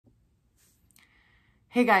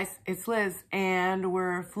Hey guys, it's Liz, and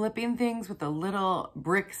we're flipping things with a little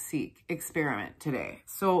Brickseek experiment today.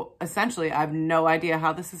 So essentially, I have no idea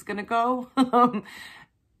how this is gonna go.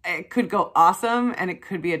 It could go awesome, and it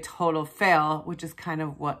could be a total fail, which is kind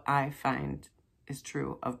of what I find is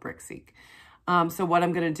true of Brickseek. So what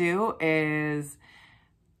I'm gonna do is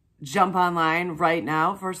jump online right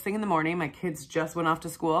now, first thing in the morning. My kids just went off to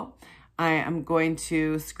school. I am going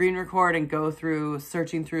to screen record and go through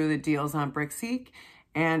searching through the deals on Brickseek.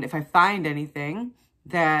 And if I find anything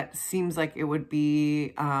that seems like it would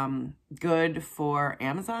be good for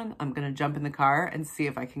Amazon, I'm going to jump in the car and see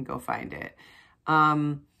if I can go find it.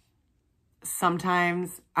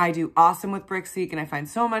 Sometimes I do awesome with Brickseek and I find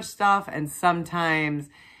so much stuff, and sometimes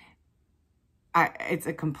it's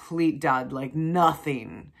a complete dud, like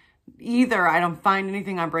nothing. Either I don't find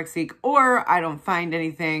anything on Brickseek or I don't find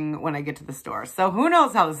anything when I get to the store. So who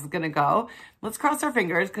knows how this is going to go. Let's cross our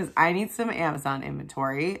fingers because I need some Amazon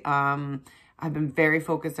inventory. I've been very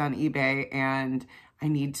focused on eBay and I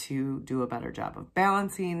need to do a better job of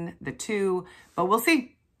balancing the two, but we'll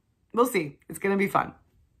see. We'll see. It's going to be fun.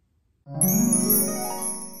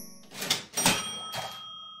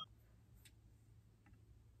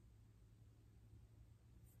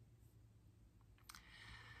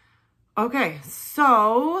 Okay,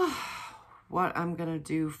 so what I'm gonna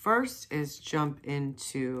do first is jump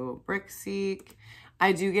into Brickseek.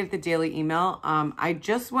 I do get the daily email. I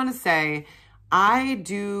just want to say I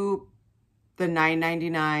do the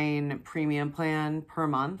 $9.99 premium plan per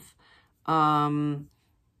month. I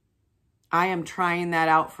am trying that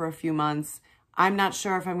out for a few months. I'm not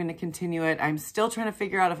sure if I'm going to continue it. I'm still trying to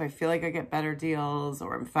figure out if I feel like I get better deals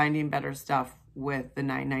or I'm finding better stuff with the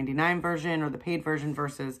 $9.99 version or the paid version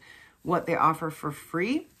versus what they offer for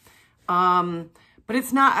free. But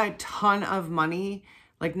it's not a ton of money.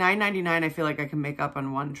 Like $9.99, I feel like I can make up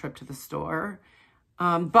on one trip to the store.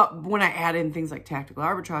 But when I add in things like tactical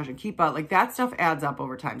arbitrage and keep out, like that stuff adds up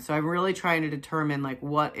over time. So I'm really trying to determine like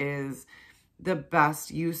what is the best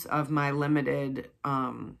use of my limited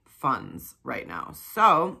funds right now.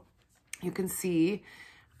 So you can see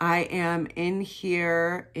I am in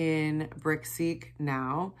here in Brickseek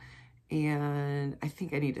now. And I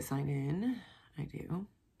think I need to sign in. I do.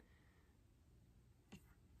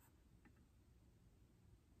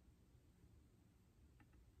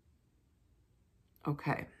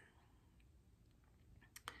 Okay.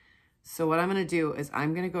 So what I'm going to do is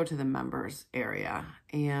I'm going to go to the members area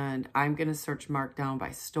and I'm going to search Markdown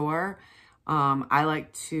by store. I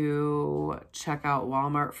like to check out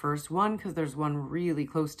Walmart first. One, because there's one really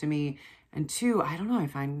close to me. And two, I don't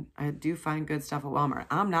know, I do find good stuff at Walmart.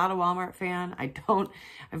 I'm not a Walmart fan. I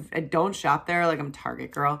don't shop there, like I'm a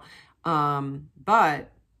Target girl. But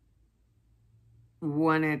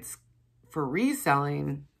when it's for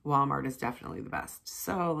reselling, Walmart is definitely the best.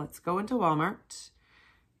 So let's go into Walmart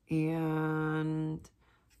and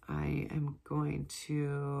I am going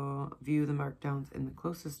to view the markdowns in the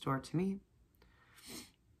closest store to me,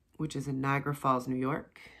 which is in Niagara Falls, New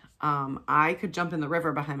York. I could jump in the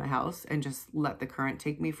river behind my house and just let the current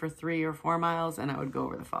take me for 3 or 4 miles and I would go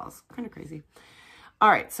over the falls. Kind of crazy.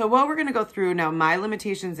 All right, so what we're going to go through now, my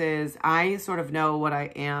limitations is I sort of know what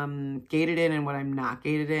I am gated in and what I'm not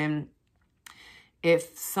gated in.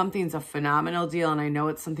 If something's a phenomenal deal and I know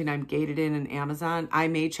it's something I'm gated in Amazon, I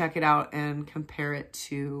may check it out and compare it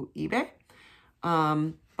to eBay,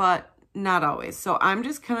 but not always. So I'm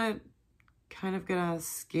just kind of gonna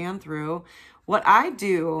scan through. What I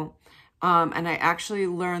do, and I actually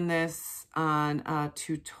learned this on a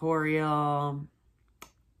tutorial,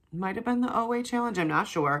 might have been the OA challenge, I'm not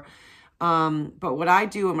sure. But what I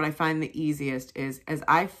do and what I find the easiest is as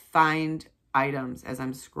I find items as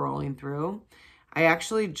I'm scrolling through, I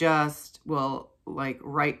actually just will like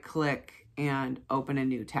right click and open a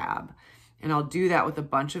new tab. And I'll do that with a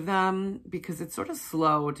bunch of them because it's sort of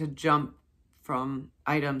slow to jump from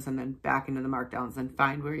items and then back into the markdowns and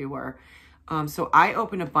find where you were. So I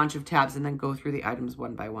open a bunch of tabs and then go through the items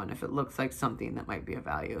one by one if it looks like something that might be of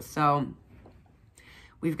value. So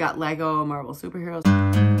we've got Lego Marvel Superheroes.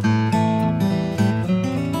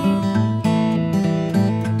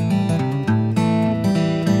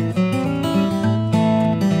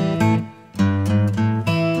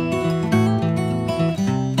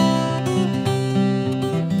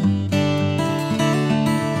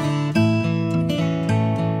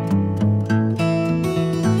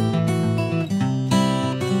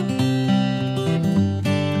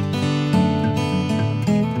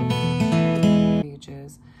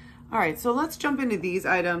 All right, so let's jump into these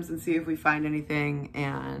items and see if we find anything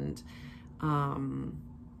and kind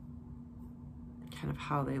of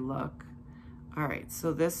how they look. All right,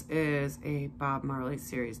 so this is a Bob Marley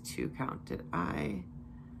Series 2 count. Did I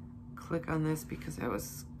click on this because I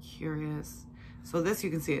was curious? So this, you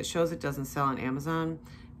can see, it shows it doesn't sell on Amazon.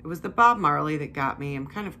 It was the Bob Marley that got me. I'm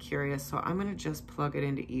kind of curious, so I'm gonna just plug it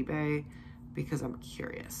into eBay because I'm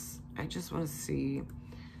curious. I just wanna see,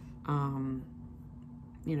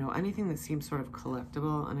 you know, anything that seems sort of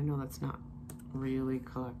collectible, and I know that's not really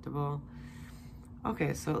collectible.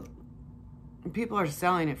 Okay, so people are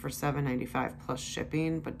selling it for $7.95 plus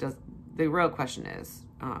shipping, but the real question is,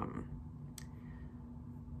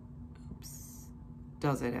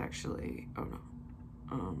 does it actually, oh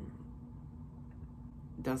no,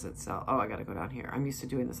 does it sell? Oh, I gotta go down here. I'm used to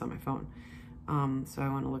doing this on my phone. So I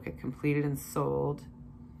wanna look at completed and sold.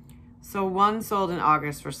 So one sold in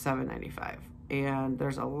August for $7.95, and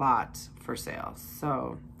there's a lot for sale.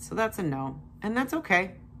 So that's a no, and that's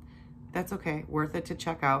okay. That's okay, worth it to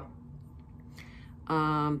check out.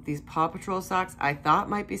 These Paw Patrol socks I thought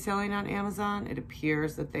might be selling on Amazon. It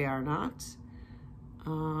appears that they are not.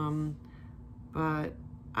 But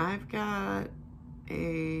I've got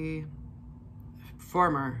a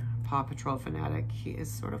former Paw Patrol fanatic. He is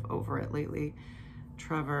sort of over it lately,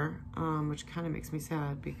 Trevor, which kind of makes me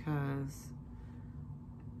sad because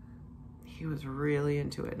he was really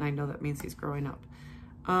into it, and I know that means he's growing up.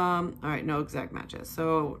 All right, no exact matches.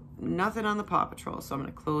 So nothing on the Paw Patrol, so I'm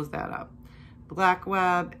gonna close that up. Black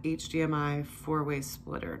Web HDMI 4-way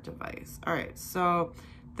splitter device. All right, so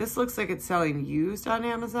this looks like it's selling used on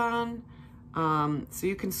Amazon. So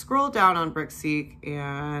you can scroll down on Brickseek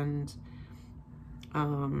and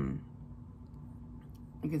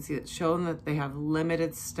you can see it's showing that they have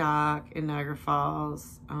limited stock in Niagara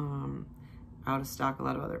Falls, out of stock a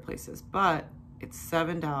lot of other places, but it's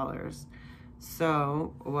 $7.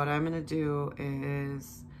 So what I'm gonna do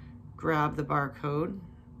is grab the barcode,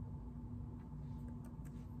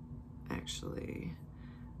 actually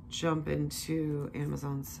jump into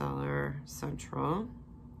Amazon Seller Central.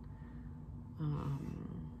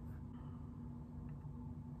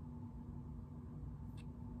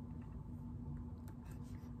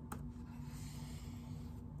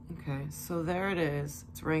 Okay, so there it is.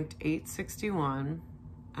 It's ranked 861.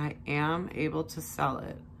 I am able to sell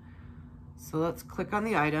it. So let's click on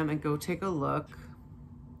the item and go take a look.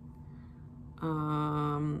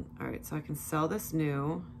 All right, so I can sell this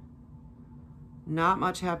new. Not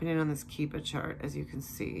much happening on this Keep It chart, as you can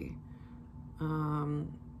see.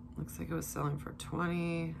 Looks like it was selling for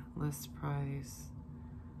 20, list price.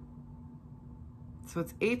 So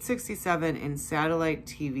it's 867 in satellite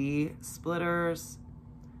TV splitters.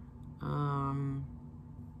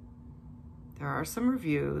 There are some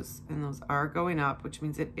reviews, and those are going up, which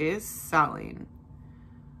means it is selling.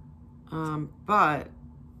 But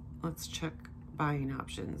let's check buying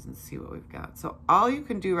options and see what we've got. So all you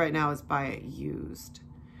can do right now is buy it used.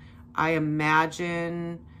 I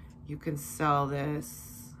imagine you can sell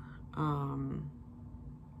this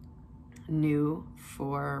new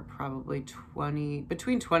for probably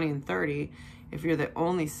between 20 and 30 if you're the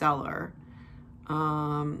only seller.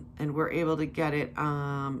 And we're able to get it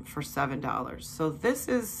for $7. So this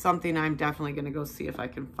is something I'm definitely going to go see if I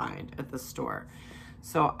can find at the store.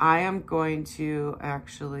 So I am going to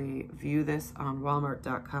actually view this on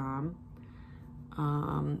Walmart.com.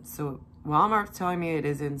 So Walmart's telling me it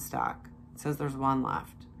is in stock. It says there's one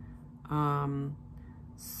left.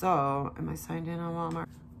 So am I signed in on Walmart?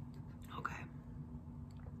 Okay.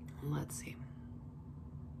 Let's see.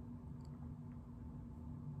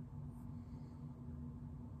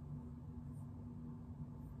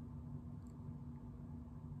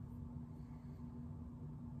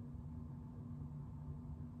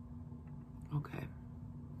 Okay.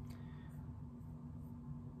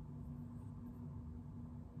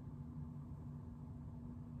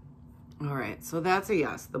 All right, so that's a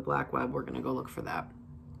yes. The Black Web, we're gonna go look for that.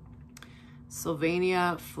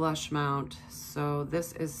 Sylvania flush mount. So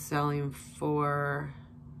this is selling for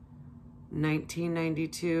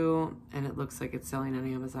 $19.92, and it looks like it's selling on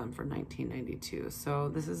Amazon for $19.92. So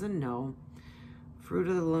this is a no. Fruit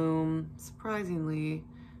of the Loom, surprisingly,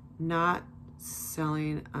 not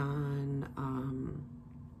selling on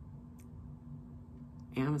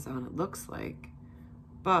Amazon, it looks like,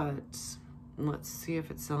 but let's see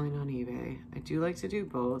if it's selling on eBay. I do like to do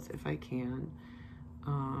both if I can.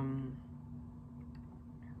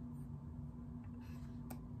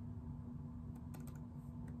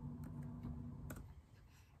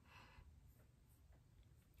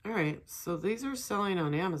 All right, so these are selling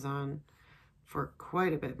on Amazon for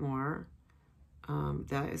quite a bit more.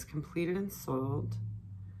 That is completed and sold.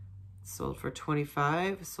 Sold for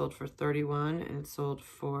 25, sold for 31, and it sold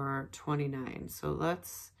for 29. So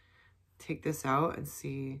let's take this out and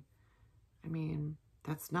see. I mean,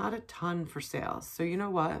 that's not a ton for sales. So you know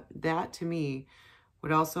what? That to me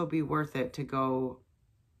would also be worth it to go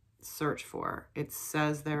search for. It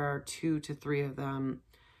says there are 2 to 3 of them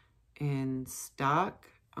in stock.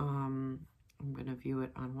 I'm going to view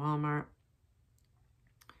it on Walmart.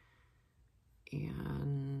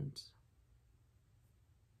 And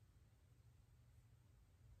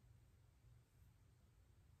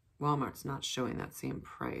Walmart's not showing that same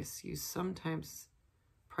price. You sometimes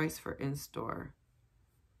price for in-store.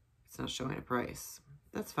 It's not showing a price.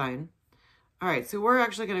 That's fine. All right, so we're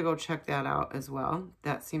actually going to go check that out as well.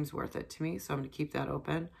 That seems worth it to me, so I'm going to keep that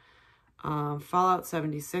open. Fallout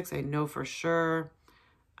 76, I know for sure.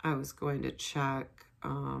 I was going to check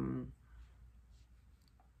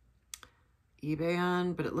eBay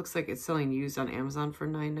on, but it looks like it's selling used on Amazon for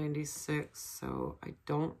 $9.96, so I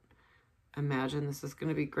don't imagine this is going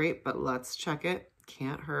to be great, but let's check it.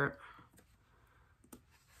 Can't hurt.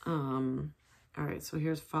 All right, so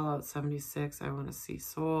here's Fallout 76. I want to see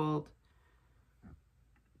sold.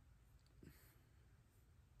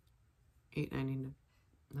 $8.99,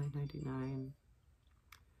 $9.99.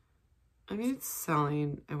 I mean, it's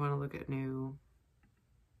selling. I want to look at new.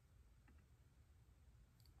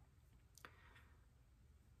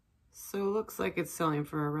 So it looks like it's selling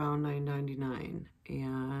for around $9.99,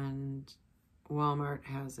 and Walmart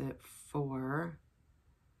has it for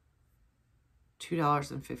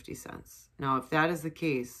 $2.50. Now, if that is the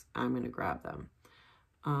case, I'm going to grab them.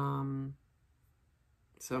 So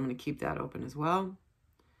I'm going to keep that open as well.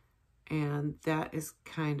 And that is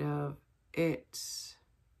kind of it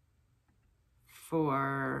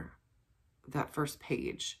for that first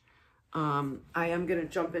page. I am going to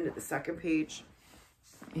jump into the second page,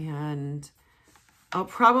 and I'll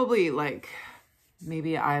probably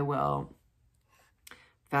maybe I will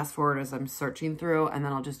fast forward as I'm searching through, and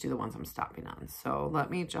then I'll just do the ones I'm stopping on. So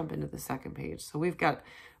let me jump into the second page. So we've got,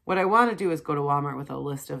 what I want to do is go to Walmart with a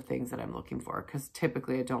list of things that I'm looking for, because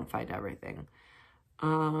typically I don't find everything.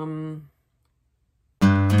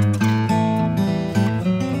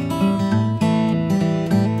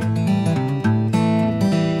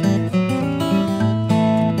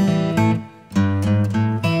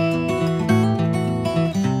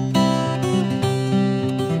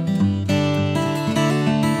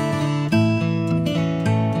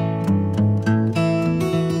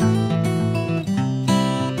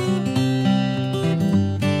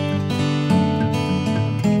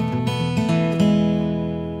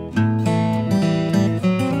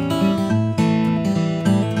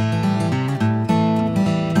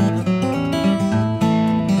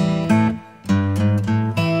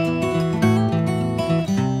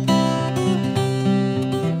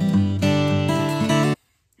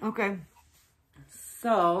 Okay,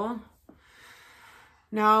 so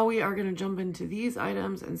now we are going to jump into these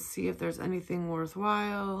items and see if there's anything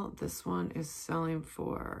worthwhile. This one is selling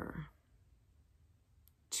for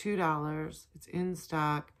 $2. It's in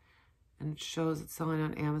stock, and it shows it's selling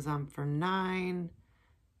on Amazon for $9.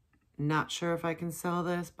 Not sure if I can sell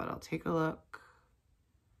this, but I'll take a look.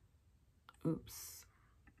 Oops.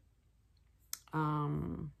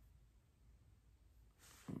 Copy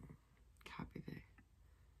the.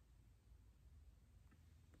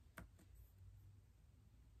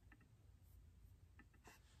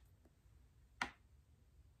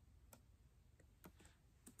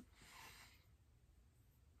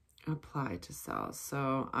 Apply to sell.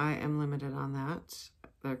 So I am limited on that.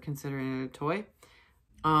 They're considering it a toy.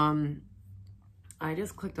 I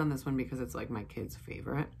just clicked on this one because it's like my kid's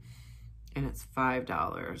favorite, and it's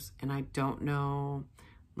 $5, and I don't know,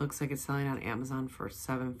 looks like it's selling on Amazon for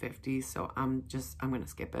 $7.50, so I'm gonna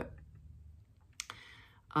skip it.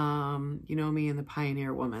 You know me and the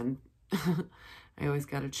Pioneer woman. I always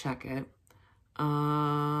gotta check it.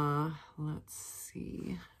 Let's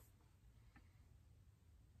see.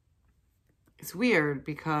 It's weird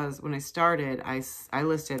because when I started, I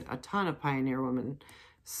listed a ton of Pioneer Woman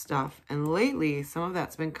stuff, and lately some of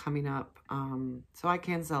that's been coming up. So I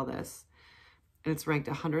can sell this, and it's ranked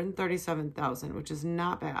 137,000, which is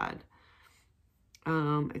not bad.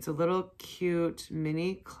 It's a little cute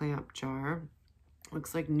mini clamp jar.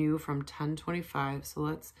 Looks like new from 10/25. So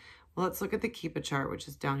let's look at the Keep a chart, which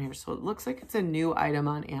is down here. So it looks like it's a new item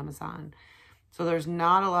on Amazon. So there's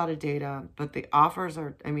not a lot of data, but the offers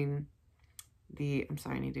are, I mean, I'm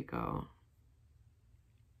sorry, I need to go.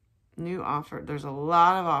 New offer. There's a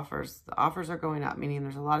lot of offers. The offers are going up, meaning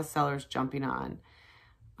there's a lot of sellers jumping on.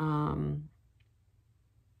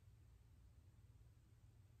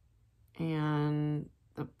 And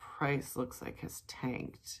the price looks like has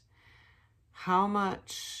tanked. How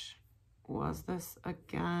much was this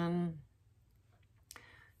again?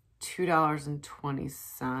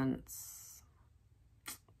 $2.20.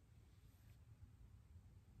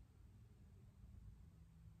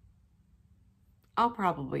 I'll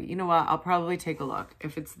probably, you know what? I'll probably take a look.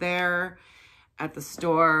 If it's there at the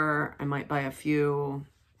store, I might buy a few,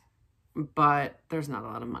 but there's not a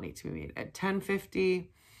lot of money to be made. At $10.50,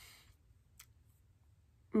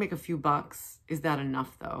 make a few bucks. Is that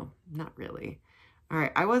enough though? Not really. All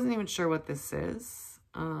right, I wasn't even sure what this is.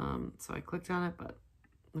 So I clicked on it, but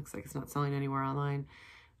looks like it's not selling anywhere online.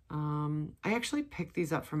 I actually picked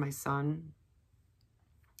these up for my son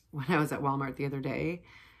when I was at Walmart the other day,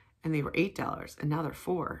 and they were $8 and now they're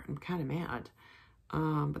 $4. I'm kind of mad.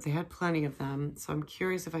 But they had plenty of them. So I'm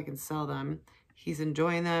curious if I can sell them. He's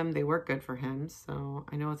enjoying them. They work good for him. So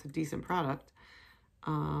I know it's a decent product.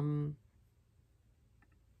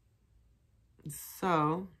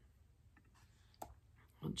 So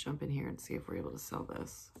I'll jump in here and see if we're able to sell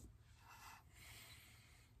this.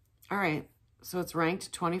 All right. So it's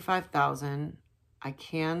ranked 25,000. I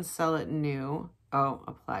can sell it new. Oh,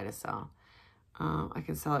 apply to sell. I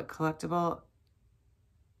can sell it collectible.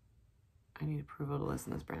 I need approval to list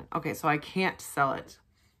in this brand. Okay, so I can't sell it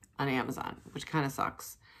on Amazon, which kind of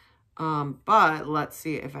sucks. But let's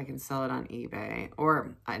see if I can sell it on eBay.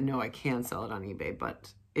 Or I know I can sell it on eBay,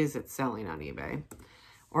 but is it selling on eBay?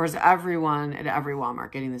 Or is everyone at every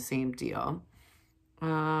Walmart getting the same deal?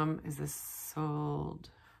 Is this sold?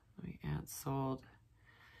 Let me add sold.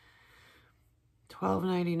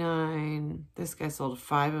 $12.99. This guy sold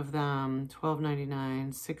 5 of them.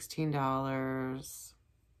 $12.99. $16.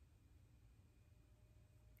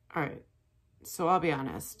 All right. So I'll be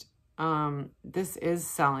honest. This is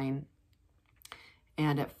selling.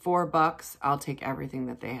 And at $4, I'll take everything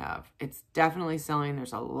that they have. It's definitely selling.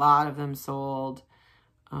 There's a lot of them sold.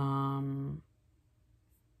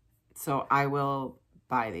 So I will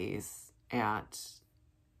buy these at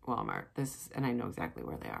Walmart. And I know exactly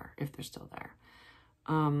where they are, if they're still there.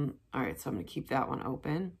 All right, so I'm going to keep that one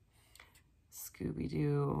open.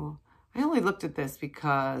 Scooby-Doo. I only looked at this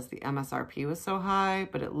because the MSRP was so high,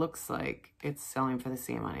 but it looks like it's selling for the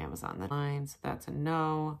same on Amazon. So that's a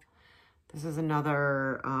no. This is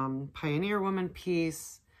another Pioneer Woman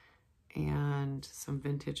piece and some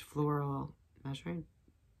vintage floral measuring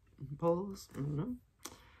bowls. I don't know.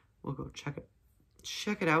 We'll go check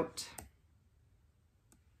it out.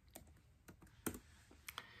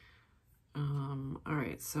 All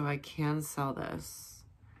right, so I can sell this.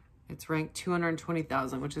 It's ranked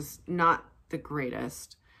 220,000, which is not the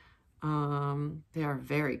greatest. They are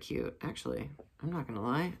very cute, actually. I'm not gonna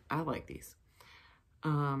lie, I like these.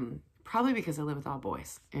 Probably because I live with all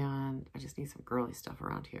boys and I just need some girly stuff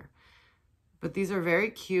around here. But these are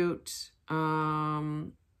very cute.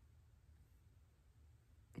 You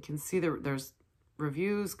can see there's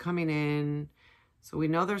reviews coming in. So we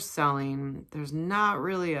know they're selling. There's not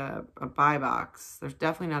really a buy box. There's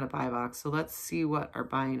definitely not a buy box. So let's see what our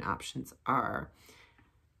buying options are.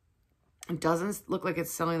 It doesn't look like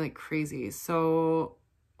it's selling like crazy. So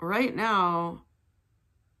right now,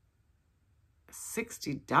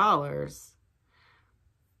 $60.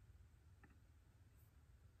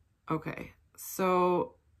 Okay,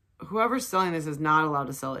 so whoever's selling this is not allowed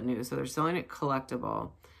to sell it new. So they're selling it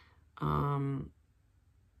collectible.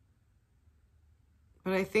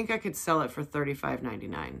 But I think I could sell it for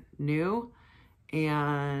 $35.99 new,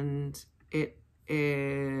 and it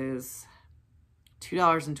is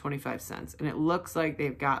 $2.25, and it looks like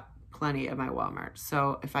they've got plenty at my Walmart.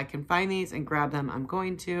 So if I can find these and grab them, I'm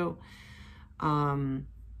going to.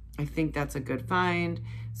 I think that's a good find.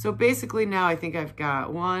 So basically now I think I've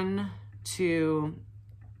got 1, 2,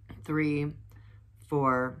 3,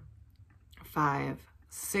 4, 5,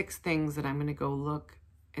 6 things that I'm going to go look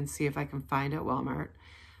and see if I can find at Walmart.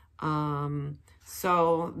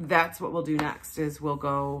 So that's what we'll do next, is we'll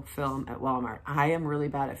go film at Walmart. I am really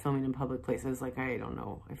bad at filming in public places. Like, I don't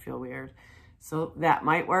know, I feel weird. So that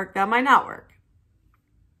might work, that might not work.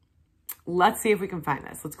 Let's see if we can find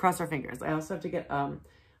this. Let's cross our fingers. I also have to get a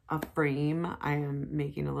frame. I am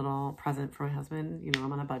making a little present for my husband. You know,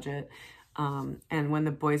 I'm on a budget. And when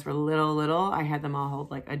the boys were little, I had them all hold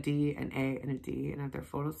like a D, an A, and a D and have their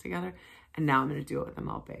photos together. And now I'm going to do it with them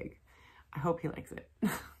all big. I hope he likes it.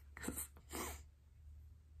 Because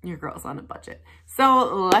your girl's on a budget.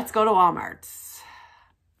 So let's go to Walmart.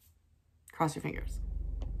 Cross your fingers.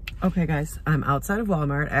 Okay, guys, I'm outside of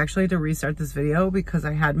Walmart. I actually had to restart this video because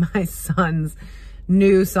I had my son's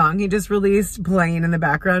new song he just released playing in the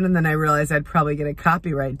background. And then I realized I'd probably get a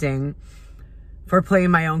copyright ding for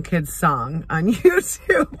playing my own kid's song on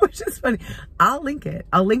YouTube, which is funny. I'll link it.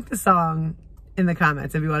 I'll link the song in the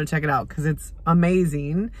comments if you want to check it out, because it's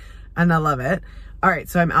amazing and I love it. All right,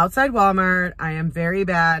 so I'm outside Walmart. I am very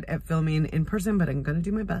bad at filming in person, but I'm gonna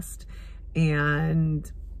do my best.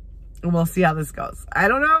 And we'll see how this goes. I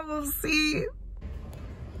don't know, we'll see.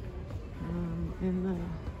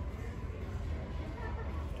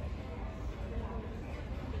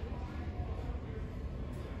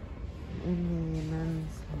 In the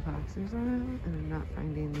men's boxers aisle, and I'm not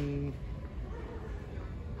finding the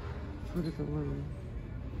Fruit of the Loom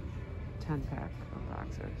 10-pack of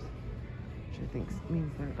boxers, which I think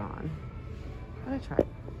means they're gone. But I tried.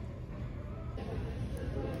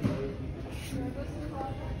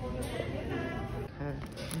 Okay,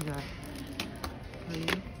 we got 3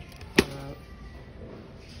 fallout.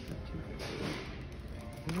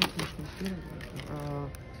 250. Oh,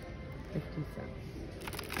 50 cents.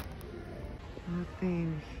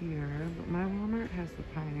 Nothing here, but my Walmart has the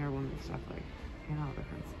Pioneer Woman stuff like in all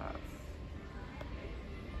different spots.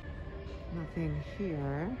 Nothing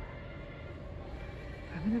here.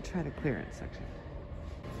 I'm gonna try the clearance section.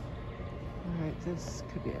 All right, this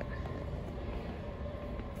could be it.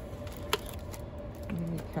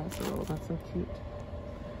 Mini casserole, that's so cute.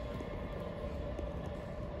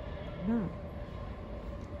 No.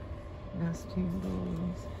 Nesting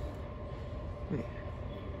bowls. Wait.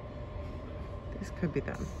 These could be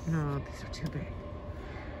them. No, these are too big.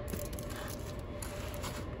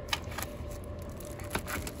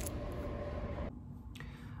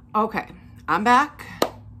 Okay, I'm back.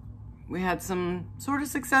 We had some sort of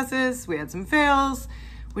successes. We had some fails,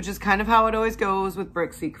 which is kind of how it always goes with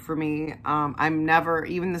Brickseek for me. I'm never,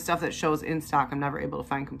 even the stuff that shows in stock, I'm never able to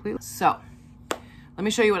find completely. So let me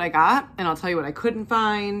show you what I got, and I'll tell you what I couldn't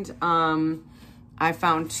find. I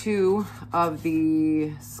found 2 of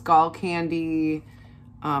the Skull Candy,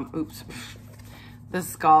 the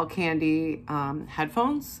Skull Candy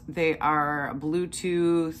headphones. They are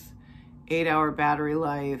Bluetooth, 8-hour battery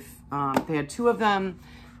life. They had 2 of them.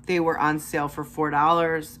 They were on sale for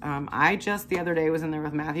 $4. I just the other day was in there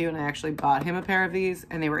with Matthew, and I actually bought him a pair of these,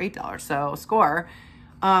 and they were $8. So score.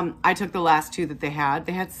 I took the last 2 that they had.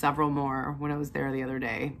 They had several more when I was there the other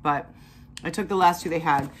day, but I took the last 2 they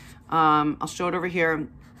had. I'll show it over here.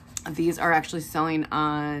 These are actually selling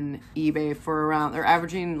on eBay for around, they're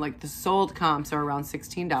averaging, like the sold comps are around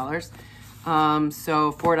 $16.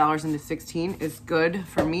 So $4 into 16 is good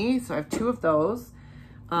for me. So I have 2 of those.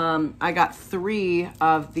 I got 3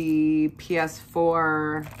 of the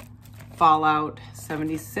PS4 Fallout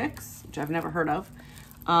 76, which I've never heard of.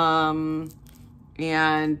 And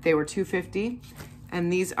they were $2.50.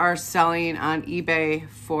 And these are selling on eBay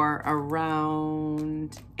for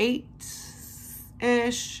around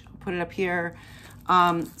 $8-ish. I'll put it up here.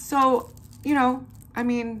 So, you know, I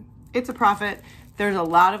mean, it's a profit. There's a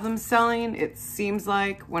lot of them selling, it seems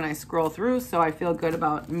like, when I scroll through. So I feel good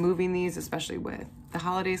about moving these, especially with the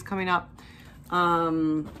holidays coming up.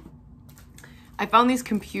 I found these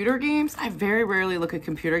computer games. I very rarely look at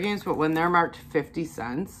computer games, but when they're marked 50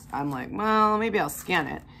 cents, I'm like, well, maybe I'll scan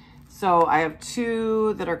it. So I have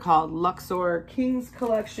 2 that are called Luxor Kings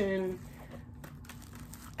Collection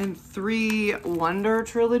and 3 Wonder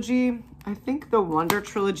Trilogy. I think the Wonder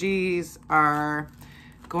Trilogies are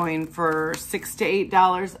going for $6 to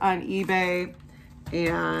 $8 on eBay,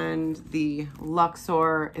 and the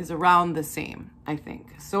Luxor is around the same, I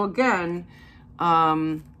think. So again,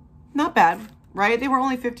 not bad, right? They were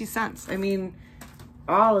only 50 cents. I mean,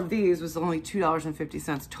 all of these was only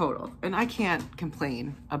 $2.50 total, and I can't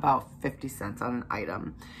complain about 50 cents on an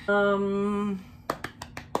item.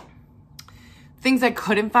 Things I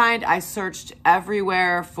couldn't find, I searched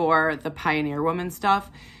everywhere for the Pioneer Woman stuff.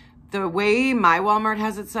 The way my Walmart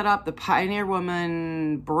has it set up, the Pioneer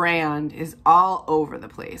Woman brand is all over the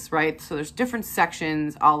place, right? So there's different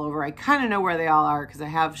sections all over. I kind of know where they all are because I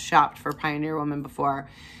have shopped for Pioneer Woman before.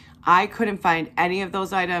 I couldn't find any of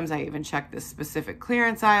those items. I even checked this specific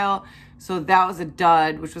clearance aisle. So that was a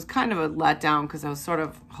dud, which was kind of a letdown because I was sort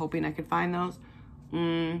of hoping I could find those.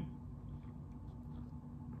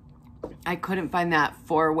 I couldn't find that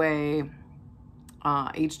 4-way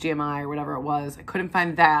HDMI or whatever it was. I couldn't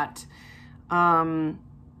find that. And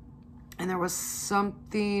there was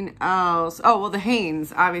something else. Oh, well, the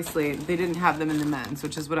Hanes, obviously, they didn't have them in the men's,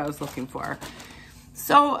 which is what I was looking for.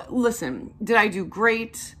 So listen, did I do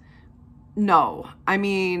great? No. I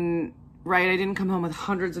mean, right, I didn't come home with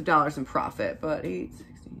hundreds of dollars in profit, but 8,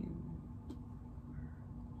 16,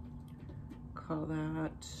 call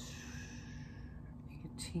that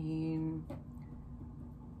 18.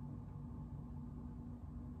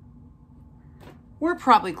 We're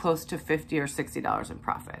probably close to $50 or $60 in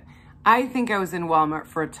profit. I think I was in Walmart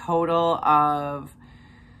for a total of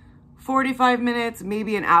 45 minutes,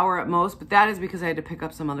 maybe an hour at most, but that is because I had to pick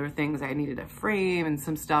up some other things. I needed a frame and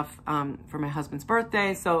some stuff for my husband's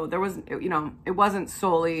birthday. So there was, you know, it wasn't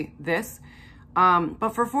solely this, but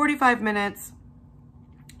for 45 minutes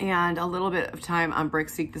and a little bit of time on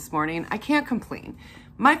Brickseek this morning, I can't complain.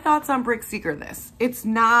 My thoughts on Brickseek are this: it's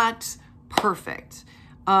not perfect.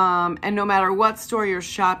 And no matter what store you're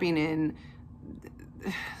shopping in,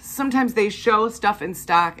 sometimes they show stuff in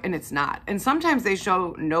stock and it's not. And sometimes they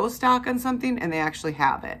show no stock on something and they actually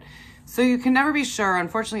have it. So you can never be sure.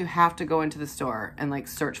 Unfortunately, you have to go into the store and like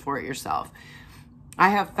search for it yourself. I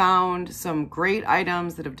have found some great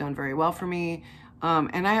items that have done very well for me.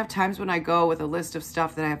 And I have times when I go with a list of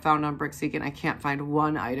stuff that I have found on Brickseek and I can't find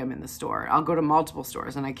one item in the store. I'll go to multiple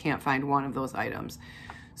stores and I can't find one of those items.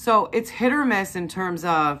 So it's hit or miss in terms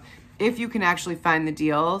of if you can actually find the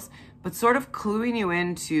deals, but sort of cluing you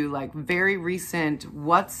into like very recent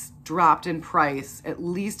what's dropped in price, at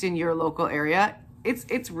least in your local area.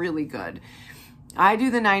 It's really good. I do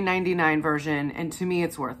the $9.99 version, and to me,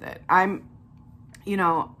 it's worth it. I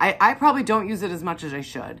probably don't use it as much as I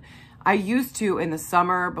should. I used to in the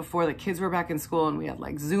summer before the kids were back in school and we had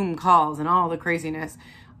like Zoom calls and all the craziness.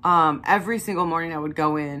 Every single morning I would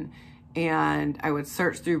go in and I would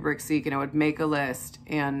search through Brickseek and I would make a list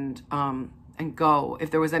and go,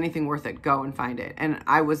 if there was anything worth it, go and find it. And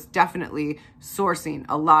I was definitely sourcing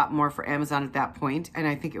a lot more for Amazon at that point, and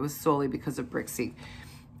I think it was solely because of Brickseek.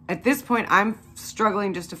 At this point, I'm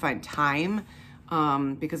struggling just to find time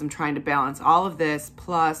because I'm trying to balance all of this.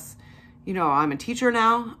 Plus, you know, I'm a teacher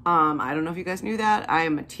now. I don't know if you guys knew that. I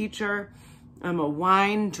am a teacher. I'm a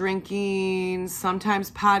wine drinking,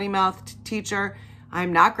 sometimes potty mouthed teacher.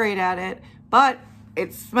 I'm not great at it, but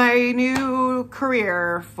it's my new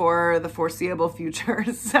career for the foreseeable future.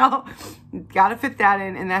 So got to fit that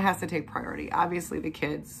in, and that has to take priority. Obviously the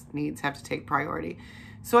kids' needs have to take priority.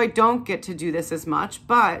 So I don't get to do this as much,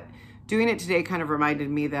 but doing it today kind of reminded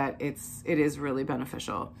me that it is really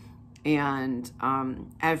beneficial. And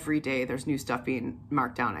every day there's new stuff being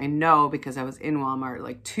marked down. I know because I was in Walmart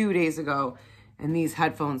like 2 days ago and these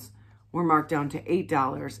headphones were marked down to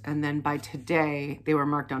 $8. And then by today they were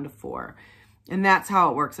marked down to $4. And that's how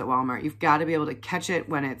it works at Walmart. You've got to be able to catch it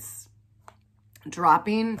when it's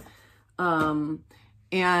dropping. And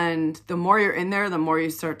the more you're in there, the more you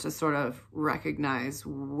start to sort of recognize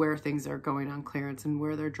where things are going on clearance and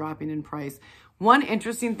where they're dropping in price. One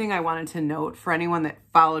interesting thing I wanted to note for anyone that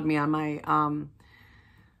followed me on my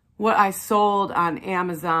what I sold on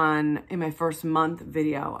Amazon in my first month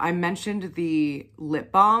video, I mentioned the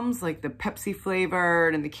lip balms, like the Pepsi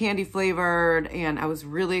flavored and the candy flavored, and I was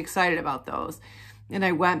really excited about those. And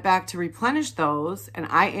I went back to replenish those, and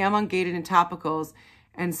I am ungated in topicals,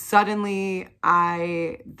 and suddenly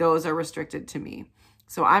those are restricted to me.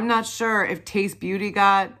 So I'm not sure if Taste Beauty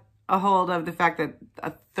got a hold of the fact that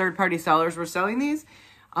third-party sellers were selling these,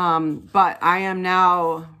 but I am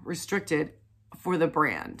now restricted for the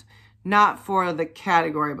brand, not for the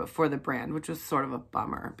category, but for the brand, which was sort of a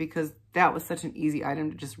bummer because that was such an easy item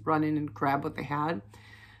to just run in and grab what they had.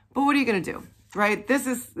 But what are you going to do, right? This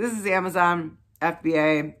is Amazon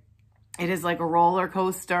FBA. It is like a roller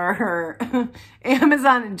coaster.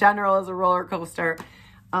 Amazon in general is a roller coaster.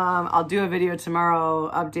 I'll do a video tomorrow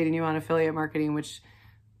updating you on affiliate marketing, which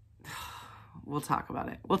we'll talk about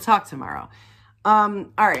it. We'll talk tomorrow. All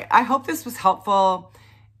right. I hope this was helpful,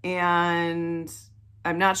 and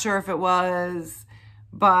I'm not sure if it was,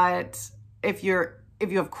 but if you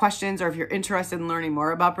have questions or if you're interested in learning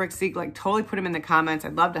more about Brickseek, like totally put them in the comments.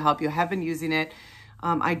 I'd love to help you. I have been using it.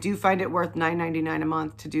 I do find it worth $9.99 a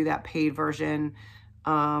month to do that paid version.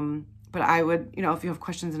 But I would, if you have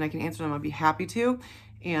questions and I can answer them, I'd be happy to.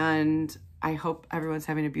 And I hope everyone's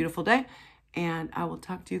having a beautiful day, and I will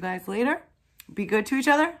talk to you guys later. Be good to each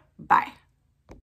other. Bye.